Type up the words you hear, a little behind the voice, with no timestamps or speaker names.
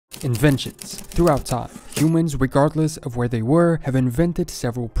Inventions. Throughout time, humans, regardless of where they were, have invented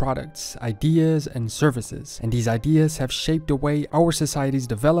several products, ideas, and services, and these ideas have shaped the way our societies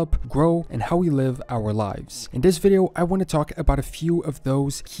develop, grow, and how we live our lives. In this video, I want to talk about a few of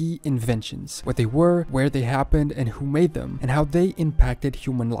those key inventions, what they were, where they happened, and who made them, and how they impacted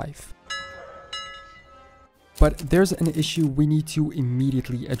human life. But there's an issue we need to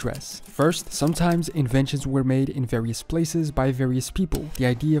immediately address. First, sometimes inventions were made in various places by various people. The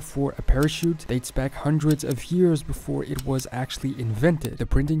idea for a parachute dates back hundreds of years before it was actually invented. The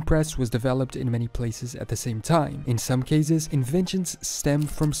printing press was developed in many places at the same time. In some cases, inventions stem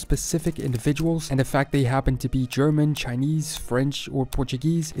from specific individuals, and the fact they happen to be German, Chinese, French, or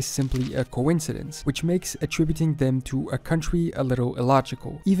Portuguese is simply a coincidence, which makes attributing them to a country a little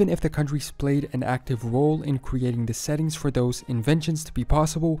illogical, even if the countries played an active role in creating the settings for those inventions to be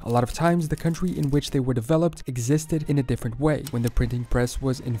possible. A lot of times the country in which they were developed existed in a different way. When the printing press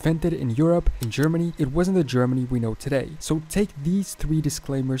was invented in Europe, in Germany, it wasn't the Germany we know today. So take these three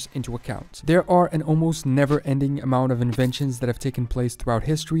disclaimers into account. There are an almost never-ending amount of inventions that have taken place throughout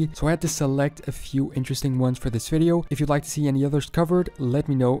history, so I had to select a few interesting ones for this video. If you'd like to see any others covered, let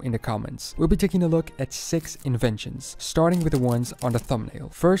me know in the comments. We'll be taking a look at 6 inventions, starting with the ones on the thumbnail.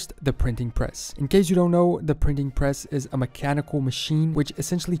 First, the printing press. In case you don't know, the printing press is a mechanical machine which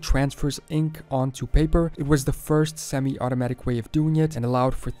essentially transfers ink onto paper. It was the first semi-automatic way of doing it and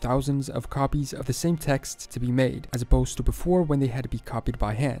allowed for thousands of copies of the same text to be made, as opposed to before when they had to be copied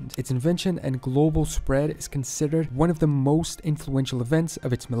by hand. Its invention and global spread is considered one of the most influential events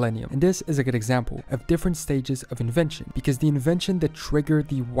of its millennium, and this is a good example of different stages of invention, because the invention that triggered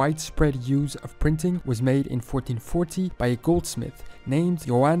the widespread use of printing was made in 1440 by a goldsmith named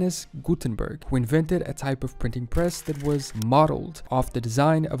Johannes Gutenberg, who invented a type of printing press that was modeled off the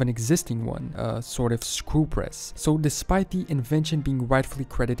design of an existing one, a sort of screw press. So despite the invention being rightfully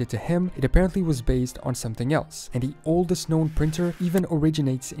credited to him, it apparently was based on something else, and the oldest known printer even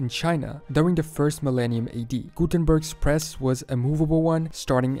originates in China during the first millennium AD. Gutenberg's press was a movable one,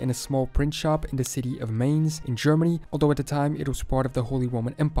 starting in a small print shop in the city of Mainz in Germany, although at the time it was part of the Holy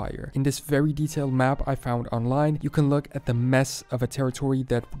Roman Empire. In this very detailed map I found online, you can look at the mess of a territory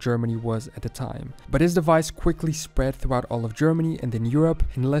that Germany was at the time. But his device quickly spread throughout all of Germany and then Europe.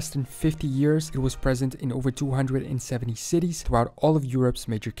 In less than 50 years, it was present in over 270 cities throughout all of Europe's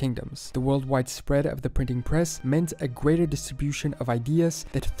major kingdoms. The worldwide spread of the printing press meant a greater distribution of ideas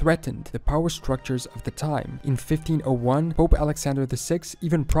that threatened the power structures of the time. In 1501, Pope Alexander VI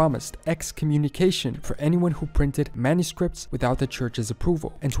even promised excommunication for anyone who printed manuscripts without the church's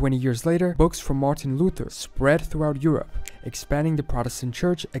approval. And 20 years later, books from Martin Luther spread throughout Europe, expanding the Protestant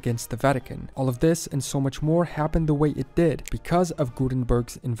Church against the Vatican. All of this and so much more happened the way it did because of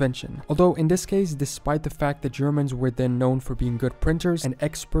Gutenberg's invention. Although in this case, despite the fact that Germans were then known for being good printers and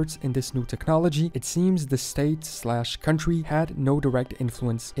experts in this new technology, it seems the state/country had no direct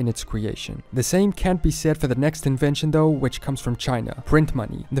influence in its creation. The same can't be said for the next invention though, which comes from China: print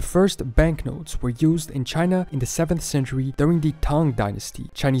money. The first banknotes were used in China in the 7th century during the Tang Dynasty.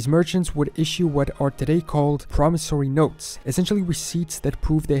 Chinese merchants would issue what are today called promissory notes, essentially receipts that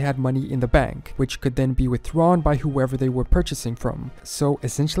prove they had money in the bank, which could then be withdrawn by whoever they were purchasing from. So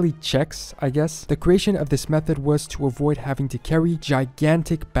essentially checks, I guess. The creation of this method was to avoid having to carry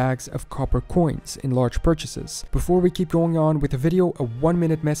gigantic bags of copper coins in large purchases. Before we keep going on with the video, a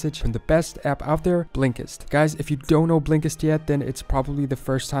 1-minute message from the best app out there, Blinkist. Guys, if you don't know Blinkist yet, then it's probably the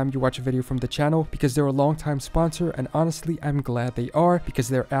first time you watch a video from the channel, because they're a long-time sponsor, and honestly I'm glad they are, because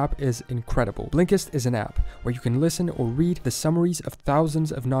their app is incredible. Blinkist is an app where you can listen or read the summaries of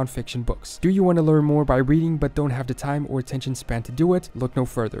thousands of non-fiction books. Do you want to learn more by reading but don't have the time or attention span to do it? Look no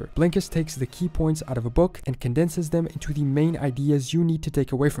further. Blinkist takes the key points out of a book and condenses them into the main ideas you need to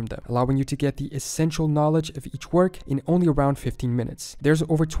take away from them, allowing you to get the essential knowledge of each work in only around 15 minutes. There's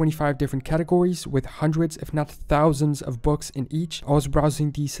over 25 different categories with hundreds if not thousands of books in each. I was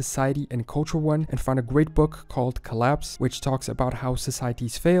browsing the society and culture one and found a great book called Collapse, which talks about how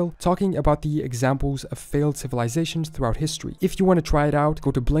societies fail, talking about the examples of failed civilizations throughout history. If you want to try it out,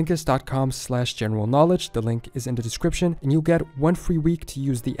 go to blinkist.com/generalknowledge. The link is in the description, and you'll get 1 free week to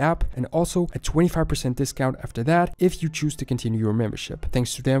use the app and also a 25% discount after that if you choose to continue your membership.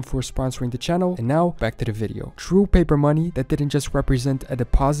 Thanks to them for sponsoring the channel. And now back to the video. True paper money that didn't just represent a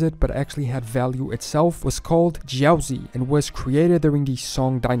deposit but actually had value itself was called jiaozi and was created during the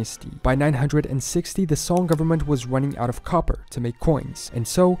Song Dynasty. By 960, the Song government was running out of copper to make coins, and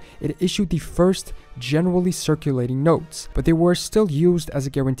so it issued the first generally circulating note, notes, but they were still used as a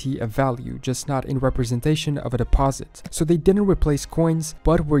guarantee of value, just not in representation of a deposit. So they didn't replace coins,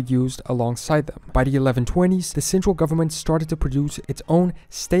 but were used alongside them. By the 1120s, the central government started to produce its own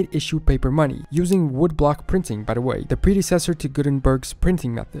state-issued paper money, using woodblock printing, by the way, the predecessor to Gutenberg's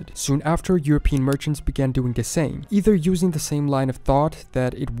printing method. Soon after, European merchants began doing the same, either using the same line of thought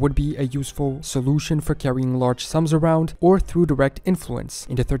that it would be a useful solution for carrying large sums around, or through direct influence.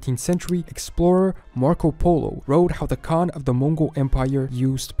 In the 13th century, explorer Marco Polo wrote how the Khan of the Mongol Empire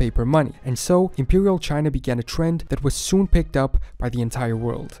used paper money, and so Imperial China began a trend that was soon picked up by the entire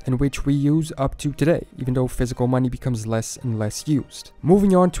world, and which we use up to today, even though physical money becomes less and less used.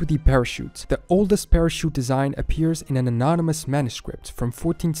 Moving on to the parachute. The oldest parachute design appears in an anonymous manuscript from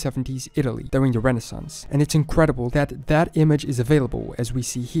 1470s Italy during the Renaissance, and it's incredible that that image is available, as we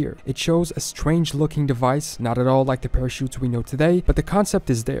see here. It shows a strange looking device, not at all like the parachutes we know today, but the concept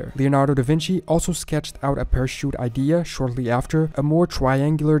is there. Leonardo da Vinci also sketched out a parachute idea shortly after, a more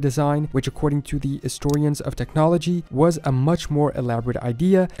triangular design, which according to the historians of technology was a much more elaborate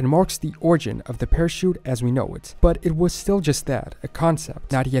idea and marks the origin of the parachute as we know it. But it was still just that, a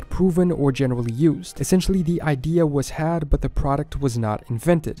concept, not yet proven or generally used. Essentially, the idea was had, but the product was not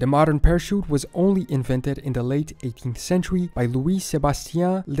invented. The modern parachute was only invented in the late 18th century by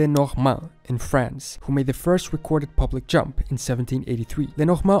Louis-Sébastien Lenormand in France, who made the first recorded public jump in 1783.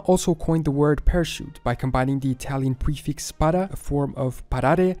 Lenormand also coined the word parachute by combining the Italian prefix para, a form of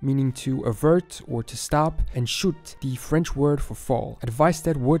parare, meaning to avert or to stop, and chute, the French word for fall, a device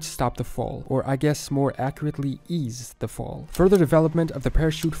that would stop the fall, or I guess more accurately ease the fall. Further development of the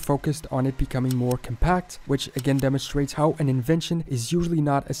parachute focused on it becoming more compact, which again demonstrates how an invention is usually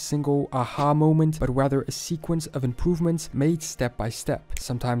not a single aha moment, but rather a sequence of improvements made step by step,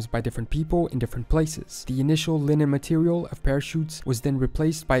 sometimes by different people in different places. The initial linen material of parachutes was then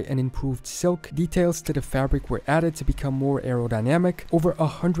replaced by an improved silk. Details to the fabric were added to become more aerodynamic. Over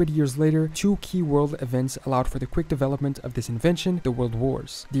 100 years later, two key world events allowed for the quick development of this invention: the World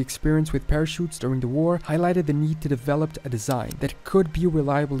Wars. The experience with parachutes during the war highlighted the need to develop a design that could be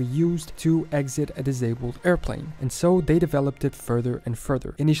reliably used to exit a disabled airplane, and so they developed it further and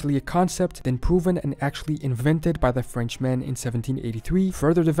further. Initially a concept, then proven and actually invented by the Frenchmen in 1783,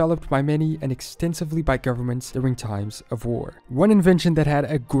 further developed by many and extensively by governments during times of war. One invention that had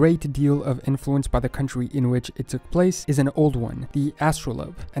a great deal of influence by the country in which it took place is an old one, the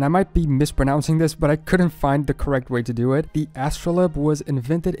Astrolabe. And I might be mispronouncing this, but I couldn't find the correct way to do it. The Astrolabe was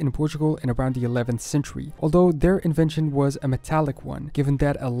invented in Portugal in around the 11th century, although their invention was a metallic one, given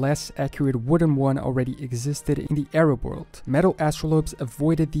that a less accurate wooden one already existed in the Arab world. Metal astrolabes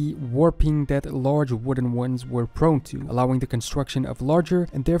avoided the warping that large wooden ones were prone to, allowing the construction of larger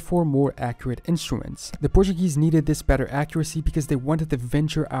and therefore more accurate instruments. The Portuguese needed this better accuracy because they wanted to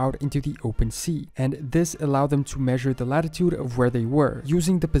venture out into the open sea, and this allowed them to measure the latitude of where they were,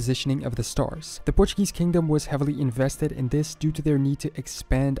 using the positioning of the stars. The Portuguese kingdom was heavily invested in this due to their need to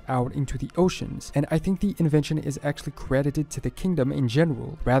expand out into the oceans, and I think the invention is actually credited to the kingdom in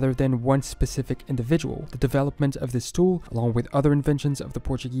general, rather than one specific individual. The development of this tool, along with other inventions of the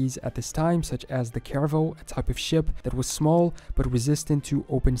Portuguese at this time, such as the Cedervall, a type of ship that was small but resistant to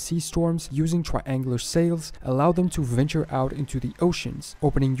open sea storms, using triangular sails, allowed them to venture out into the oceans,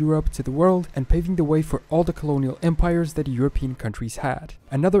 opening Europe to the world and paving the way for all the colonial empires that European countries had.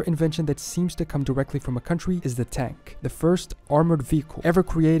 Another invention that seems to come directly from a country is the tank. The first armored vehicle ever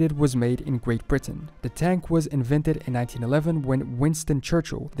created was made in Great Britain. The tank was invented in 1911 when Winston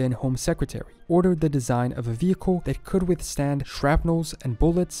Churchill, then Home Secretary, ordered the design of a vehicle that could withstand shrapnels and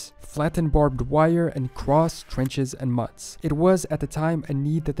bullets, flatten barbed wire, and cross trenches and muds. It was at the time a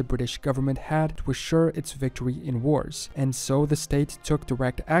need that the British government had to assure its victory in wars, and so the state took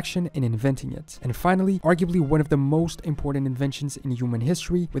direct action in inventing it. And finally, arguably one of the most important inventions in human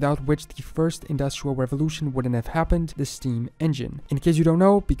history, without which the first industrial revolution wouldn't have happened, the steam engine. In case you don't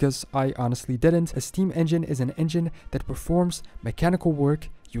know, because I honestly didn't, a steam engine is an engine that performs mechanical work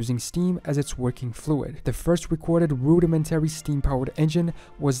using steam as its working fluid. The first recorded rudimentary steam-powered engine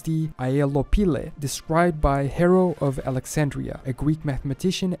was the Aeolopile, described by Hero of Alexandria, a Greek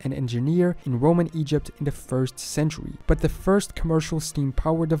mathematician and engineer in Roman Egypt in the 1st century. But the first commercial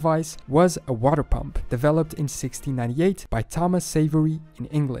steam-powered device was a water pump, developed in 1698 by Thomas Savery in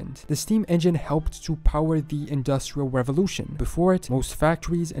England. The steam engine helped to power the Industrial Revolution. Before it, most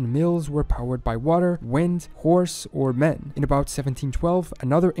factories and mills were powered by water, wind, horse, or men. In about 1712,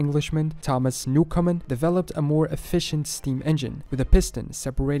 another another Englishman, Thomas Newcomen, developed a more efficient steam engine, with a piston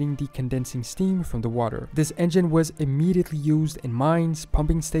separating the condensing steam from the water. This engine was immediately used in mines,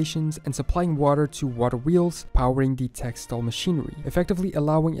 pumping stations, and supplying water to water wheels, powering the textile machinery, effectively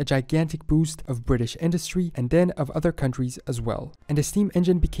allowing a gigantic boost of British industry and then of other countries as well. And the steam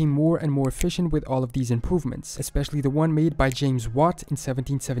engine became more and more efficient with all of these improvements, especially the one made by James Watt in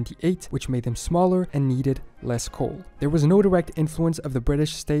 1778, which made them smaller and needed less coal. There was no direct influence of the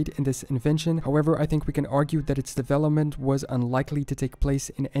British state in this invention. However, I think we can argue that its development was unlikely to take place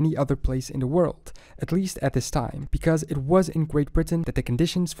in any other place in the world, at least at this time, because it was in Great Britain that the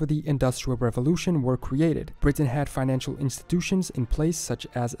conditions for the Industrial Revolution were created. Britain had financial institutions in place, such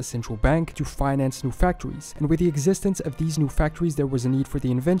as a central bank, to finance new factories, and with the existence of these new factories there was a need for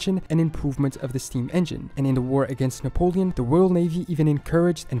the invention and improvement of the steam engine. And in the war against Napoleon, the Royal Navy even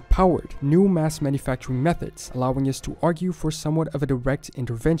encouraged and powered new mass manufacturing methods, allowing us to argue for somewhat of a direct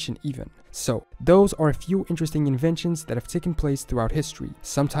intervention even. So, those are a few interesting inventions that have taken place throughout history.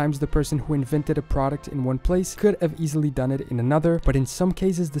 Sometimes the person who invented a product in one place could have easily done it in another, but in some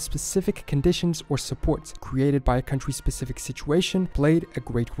cases the specific conditions or support created by a country-specific situation played a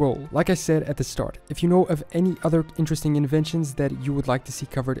great role. Like I said at the start, if you know of any other interesting inventions that you would like to see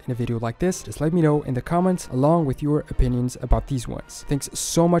covered in a video like this, just let me know in the comments along with your opinions about these ones. Thanks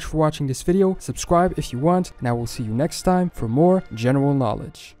so much for watching this video, subscribe if you want, and I will see you next time for more general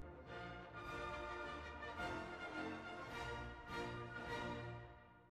knowledge.